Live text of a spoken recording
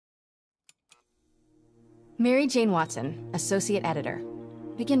Mary Jane Watson, Associate Editor.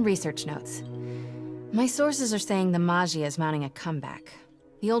 Begin research notes. My sources are saying the Maggia is mounting a comeback.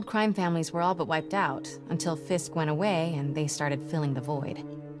 The old crime families were all but wiped out, until Fisk went away and they started filling the void.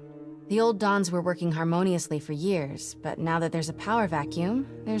 The old Dons were working harmoniously for years, but now that there's a power vacuum,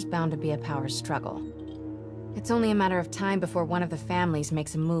 there's bound to be a power struggle. It's only a matter of time before one of the families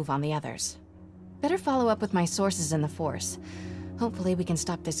makes a move on the others. Better follow up with my sources in the Force. Hopefully we can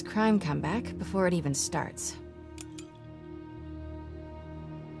stop this crime comeback before it even starts.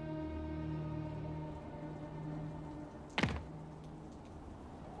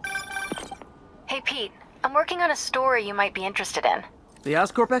 Hey Pete, I'm working on a story you might be interested in. The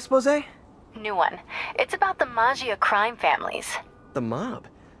Oscorp exposé? New one. It's about the Maggia crime families. The mob?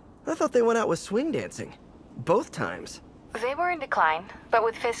 I thought they went out with swing dancing. Both times. They were in decline, but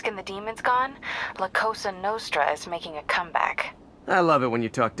with Fisk and the demons gone, La Cosa Nostra is making a comeback. I love it when you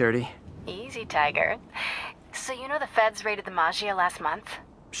talk dirty. Easy, Tiger. So you know the feds raided the Maggia last month?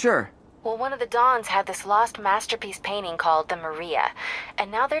 Sure. Well, one of the Dons had this lost masterpiece painting called the Maria,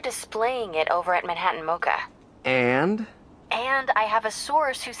 and now they're displaying it over at Manhattan Mocha. And? And I have a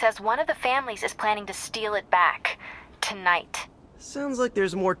source who says one of the families is planning to steal it back. Tonight. Sounds like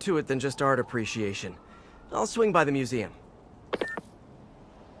there's more to it than just art appreciation. I'll swing by the museum.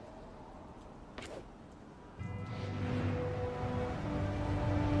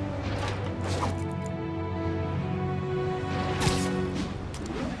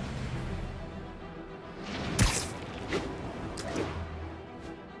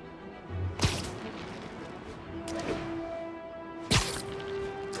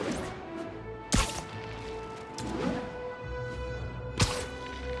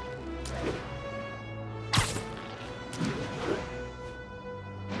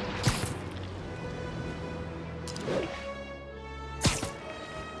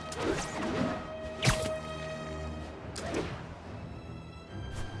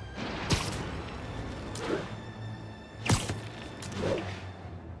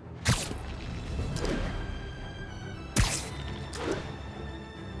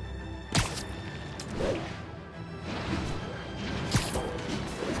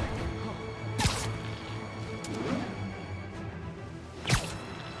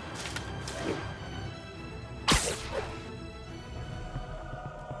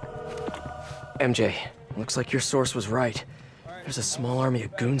 MJ, looks like your source was right. There's a small army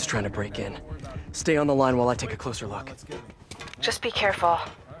of goons trying to break in. Stay on the line while I take a closer look. Just be careful.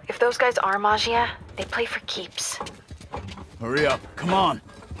 If those guys are Maggia, they play for keeps. Hurry up, come on.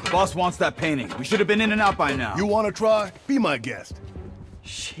 Boss wants that painting. We should have been in and out by now. You want to try? Be my guest.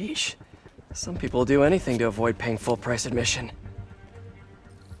 Sheesh. Some people do anything to avoid paying full price admission.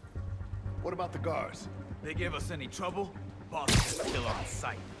 What about the guards? They gave us any trouble? Boss is still on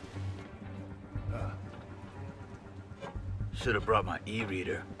sight. Should have brought my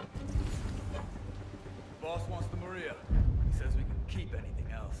e-reader. Boss wants the Maria. He says we can keep anything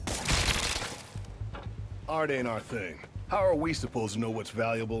else. Art ain't our thing. How are we supposed to know what's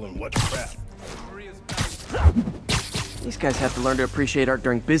valuable and what's crap? Maria's These guys have to learn to appreciate art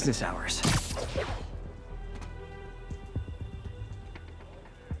during business hours.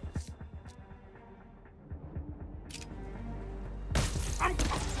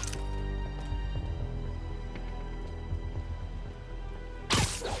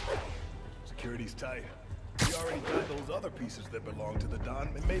 Security's tight. We already got those other pieces that belong to the Don,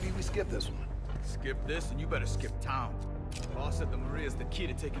 and maybe we skip this one. Skip this and you better skip town. Boss said the Maria's the key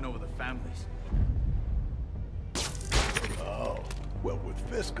to taking over the families. Oh, well, with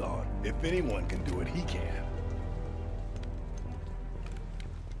Fisk gone, if anyone can do it, he can.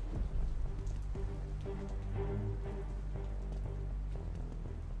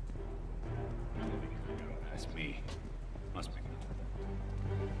 That's me. Must be.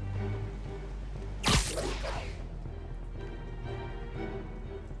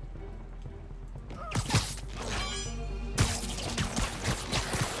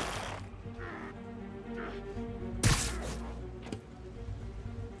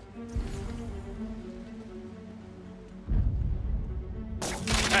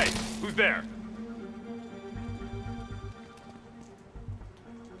 Hey, who's there?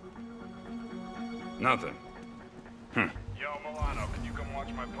 Nothing. Yo, Milano, can you come watch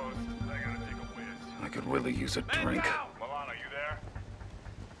my post? I gotta take a whiz. I could really use a drink. Milano, you there?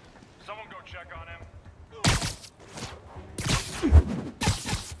 Someone go check on him.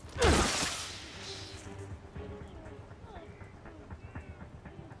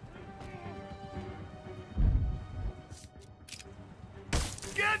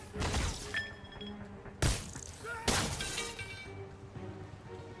 Get!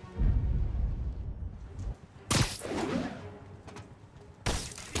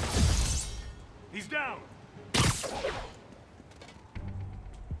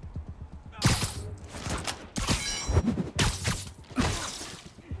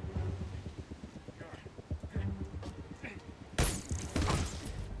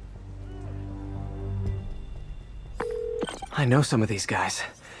 I know some of these guys.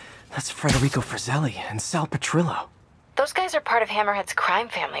 That's Federico Fratelli and Sal Petrillo. Those guys are part of Hammerhead's crime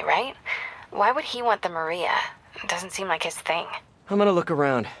family, right? Why would he want the Maria? Doesn't seem like his thing. I'm gonna look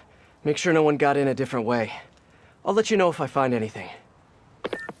around. Make sure no one got in a different way. I'll let you know if I find anything.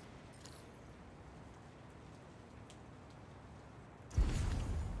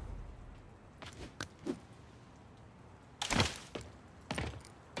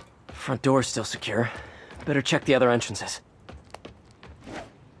 Front door's still secure. Better check the other entrances.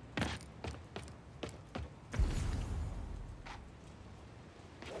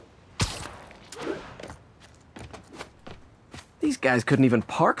 These guys couldn't even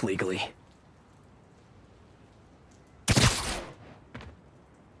park legally.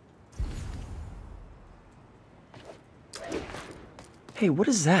 Hey, what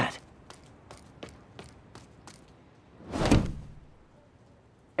is that?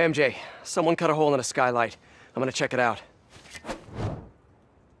 MJ, someone cut a hole in a skylight. I'm gonna check it out.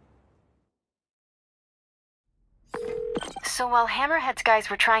 So while Hammerhead's guys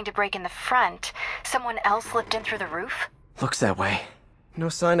were trying to break in the front, someone else slipped in through the roof? Looks that way. No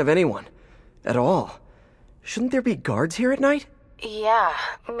sign of anyone. At all. Shouldn't there be guards here at night? Yeah,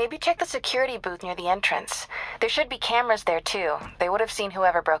 maybe check the security booth near the entrance. There should be cameras there too. They would have seen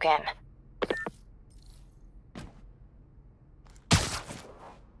whoever broke in.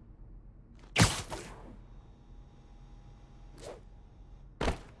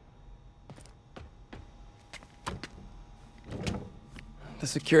 The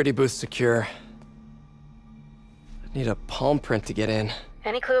security booth's secure. I'd need a palm print to get in.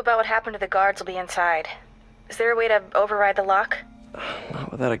 Any clue about what happened to the guards will be inside. Is there a way to override the lock?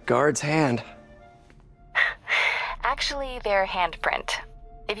 Not without a guard's hand. Actually, their handprint.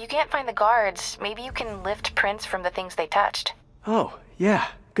 If you can't find the guards, maybe you can lift prints from the things they touched. Oh, yeah.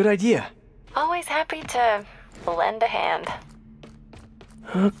 Good idea. Always happy to lend a hand.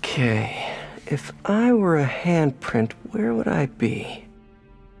 Okay. If I were a handprint, where would I be?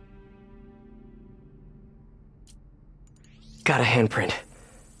 Got a handprint.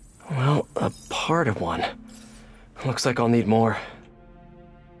 Well, a part of one. Looks like I'll need more.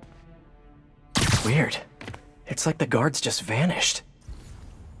 Weird. It's like the guards just vanished.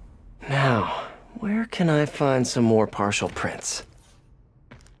 Now, where can I find some more partial prints?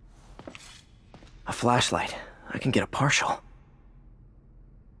 A flashlight. I can get a partial.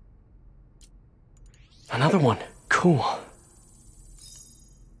 Another one. Cool.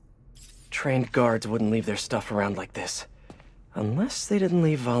 Trained guards wouldn't leave their stuff around like this. Unless they didn't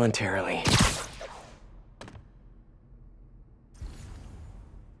leave voluntarily.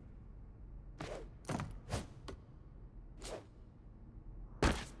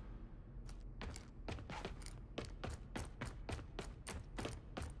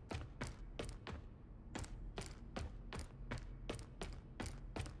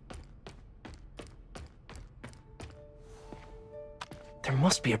 There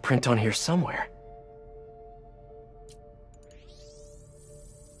must be a print on here somewhere.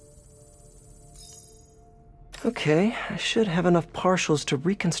 Okay, I should have enough partials to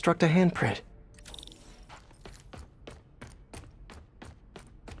reconstruct a handprint.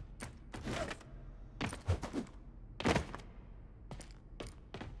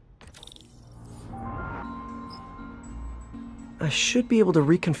 I should be able to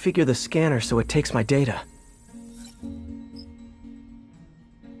reconfigure the scanner so it takes my data.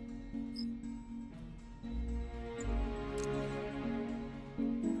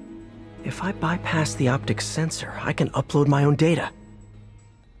 If I bypass the optic sensor, I can upload my own data.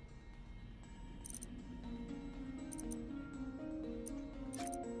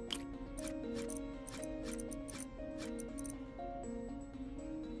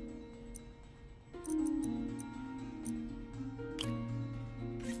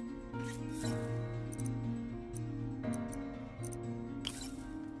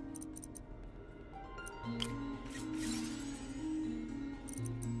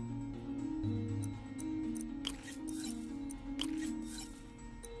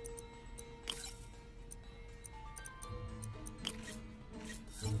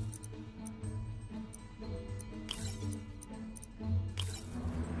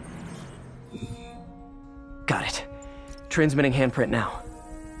 Got it. Transmitting handprint now.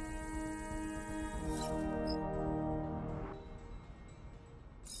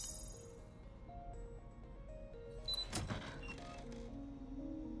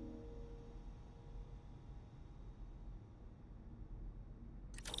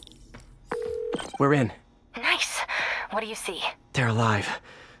 We're in. Nice. What do you see? They're alive.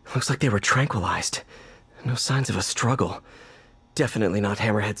 Looks like they were tranquilized. No signs of a struggle. Definitely not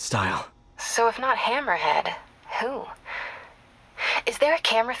Hammerhead style. So if not Hammerhead, who? Is there a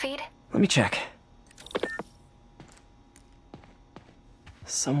camera feed? Let me check.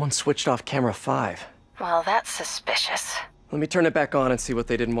 Someone switched off camera 5. Well, that's suspicious. Let me turn it back on and see what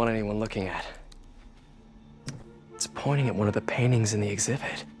they didn't want anyone looking at. It's pointing at one of the paintings in the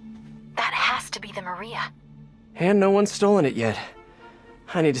exhibit. That has to be the Maria. And no one's stolen it yet.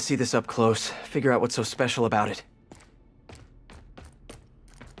 I need to see this up close, figure out what's so special about it.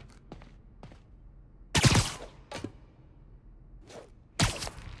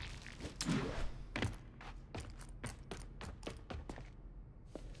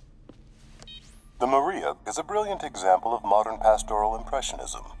 The Maria is a brilliant example of modern pastoral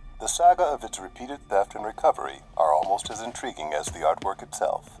impressionism. The saga of its repeated theft and recovery are almost as intriguing as the artwork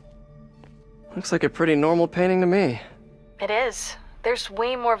itself. Looks like a pretty normal painting to me. It is. There's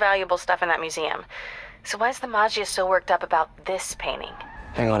way more valuable stuff in that museum. So why is the Maggia so worked up about this painting?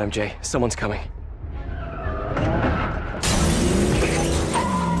 Hang on, MJ. Someone's coming.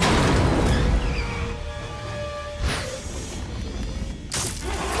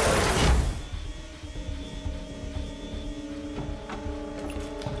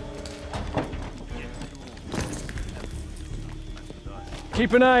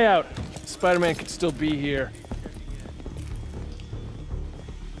 Keep an eye out. Spider-Man could still be here.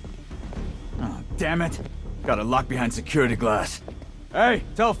 Oh, damn it. Got it locked behind security glass. Hey,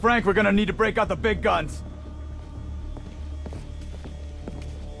 tell Frank we're gonna need to break out the big guns.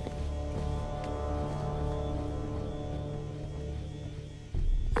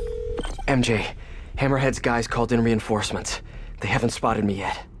 MJ, Hammerhead's guys called in reinforcements. They haven't spotted me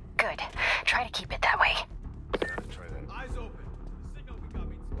yet. Good. Try to keep it that way. Eyes open. The signal we got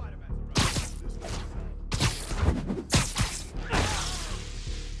means Spider-Man's around.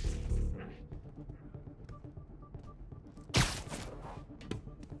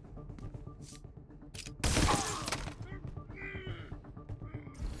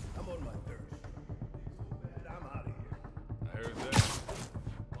 I'm on my third. I'm out of here. I heard that.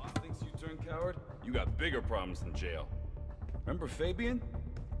 Boss thinks you turned coward? You got bigger problems than jail. Remember Fabian?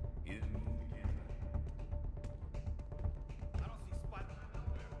 I don't see Spider-Man.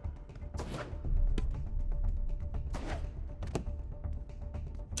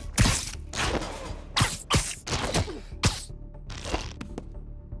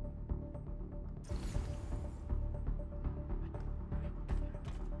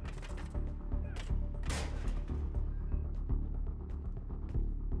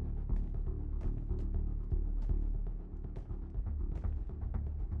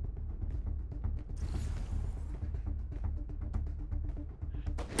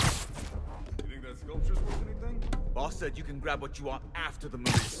 You think that sculpture's worth anything? Boss said you can grab what you want after the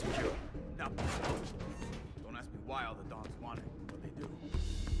Maria's secure. Now, don't ask me why all the Dons want it, but they do.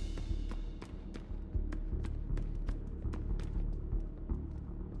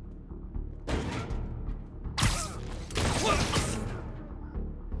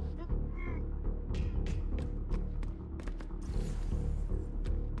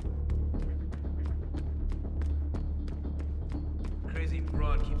 Crazy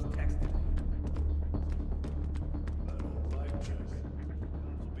broad keeps texting. I don't like this.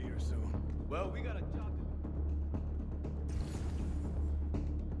 I'll be here soon. Well, we got a job to do.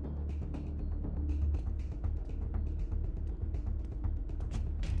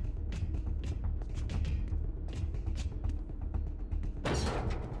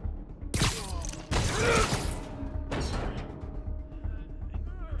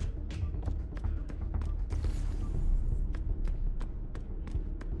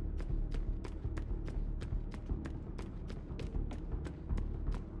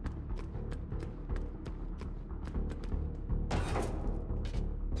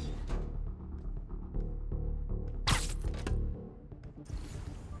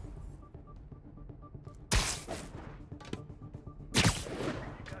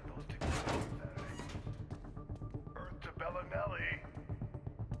 Earth to Bellinelli.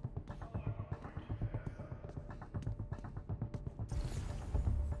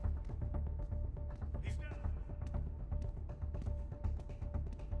 He's down.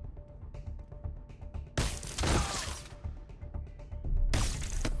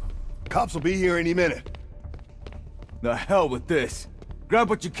 Cops will be here any minute. The hell with this. Grab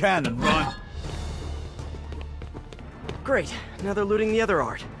what you can and run. Great. Now they're looting the other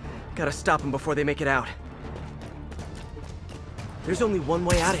art. Gotta stop them before they make it out. There's only one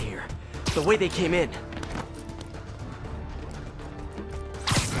way out of here. The way they came in.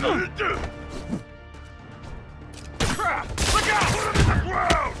 Crap! Look out! Put him in the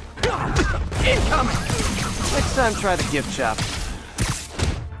ground! Incoming! Next time, try the gift shop.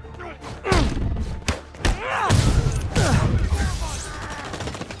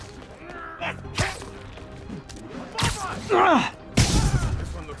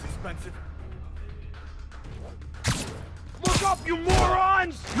 This one looks expensive. Look up, you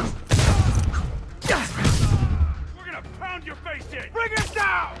morons! We're gonna pound your face in! Bring it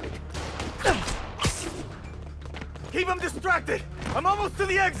down! Keep him distracted! I'm almost to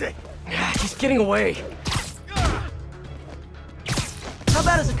the exit! He's getting away. How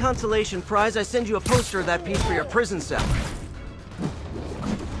about as a consolation prize, I send you a poster of that piece for your prison cell?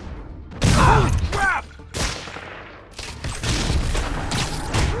 Crap!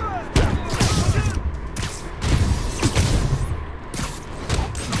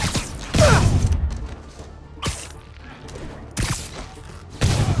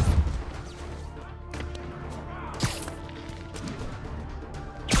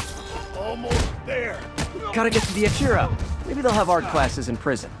 Almost there. Gotta get to the Akira. Maybe they'll have art classes in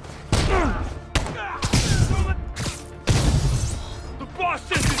prison. The boss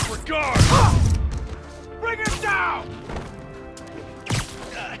says disregard! Bring him down!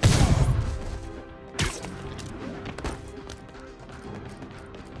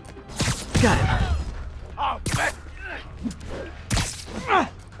 Got him. Oh, man!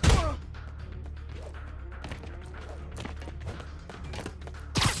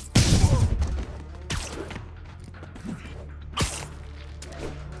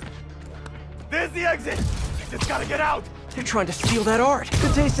 There's the exit! Just gotta get out! They're trying to steal that art.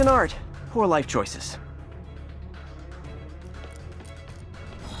 Good taste in art. Poor life choices.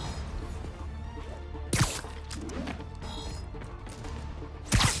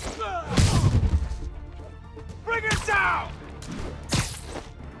 Bring him down!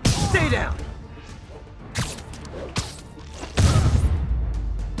 Stay down!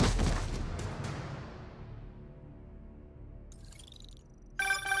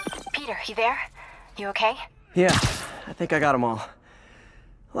 Peter, you there? You okay? Yeah, I think I got them all.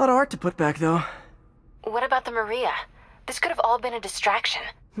 A lot of art to put back, though. What about the Maria? This could have all been a distraction.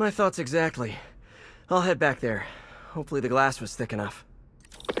 My thoughts exactly. I'll head back there. Hopefully the glass was thick enough.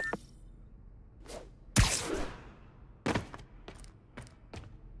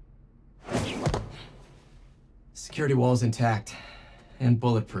 Security wall's intact. And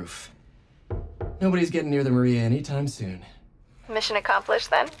bulletproof. Nobody's getting near the Maria anytime soon. Mission accomplished,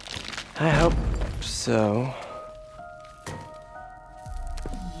 then? I hope so.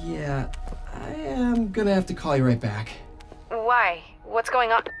 Yeah, I am gonna have to call you right back. Why? What's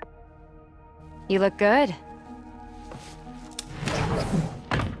going on? You look good.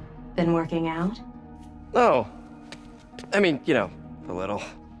 Been working out? Oh. I mean, you know, a little.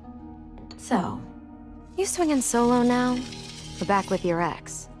 So, You swinging solo now? Or back with your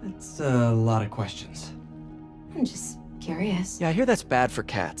ex? It's a lot of questions. I'm just curious. Yeah, I hear that's bad for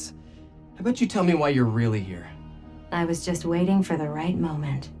cats. How about you tell me why you're really here? I was just waiting for the right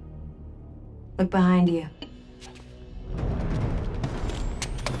moment. Look behind you.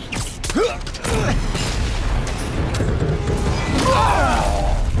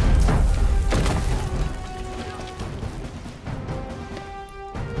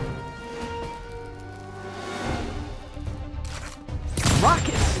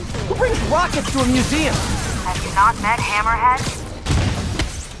 Rockets? Who brings rockets to a museum? Have you not met Hammerhead?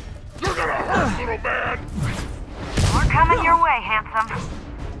 You're gonna hurt, little man! We're coming your way, handsome.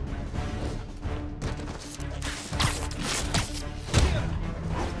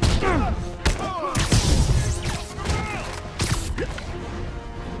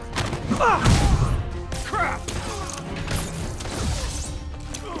 Crap!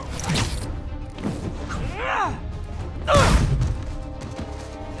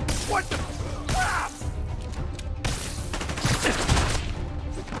 What the crap?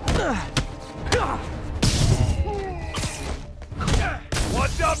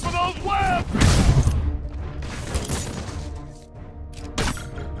 Watch out for those webs!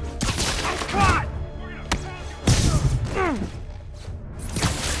 I'm caught!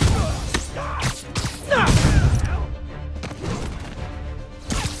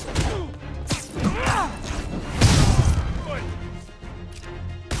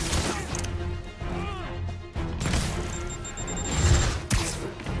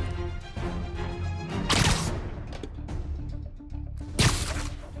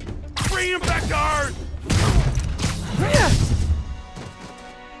 Bring him back to Earth!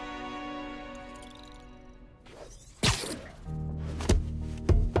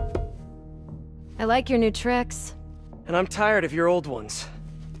 I like your new tricks. And I'm tired of your old ones.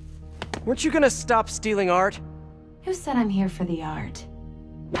 Weren't you gonna stop stealing art? Who said I'm here for the art?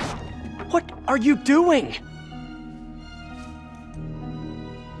 What are you doing?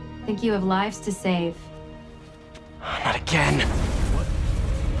 Think you have lives to save. Not again.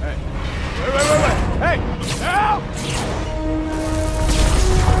 Wait! Hey! Help!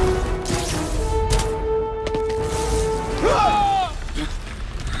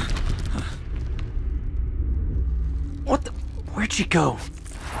 she go?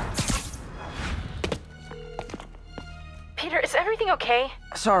 Peter, is everything okay?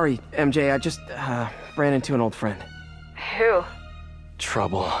 Sorry, MJ, I just, ran into an old friend. Who?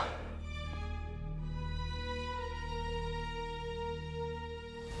 Trouble.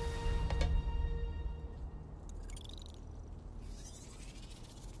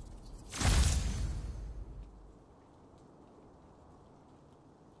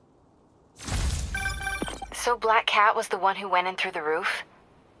 So Black Cat was the one who went in through the roof?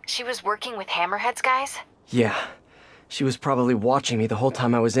 She was working with Hammerhead's guys? Yeah. She was probably watching me the whole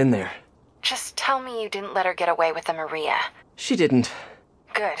time I was in there. Just tell me you didn't let her get away with the Maria. She didn't.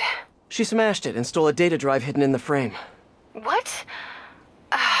 Good. She smashed it and stole a data drive hidden in the frame. What?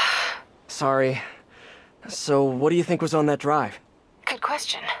 Sorry. So, what do you think was on that drive? Good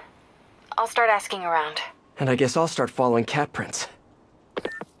question. I'll start asking around. And I guess I'll start following cat prints.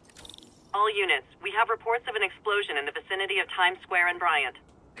 All units, we have reports of an explosion in the vicinity of Times Square and Bryant.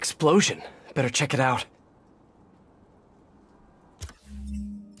 Explosion? Better check it out.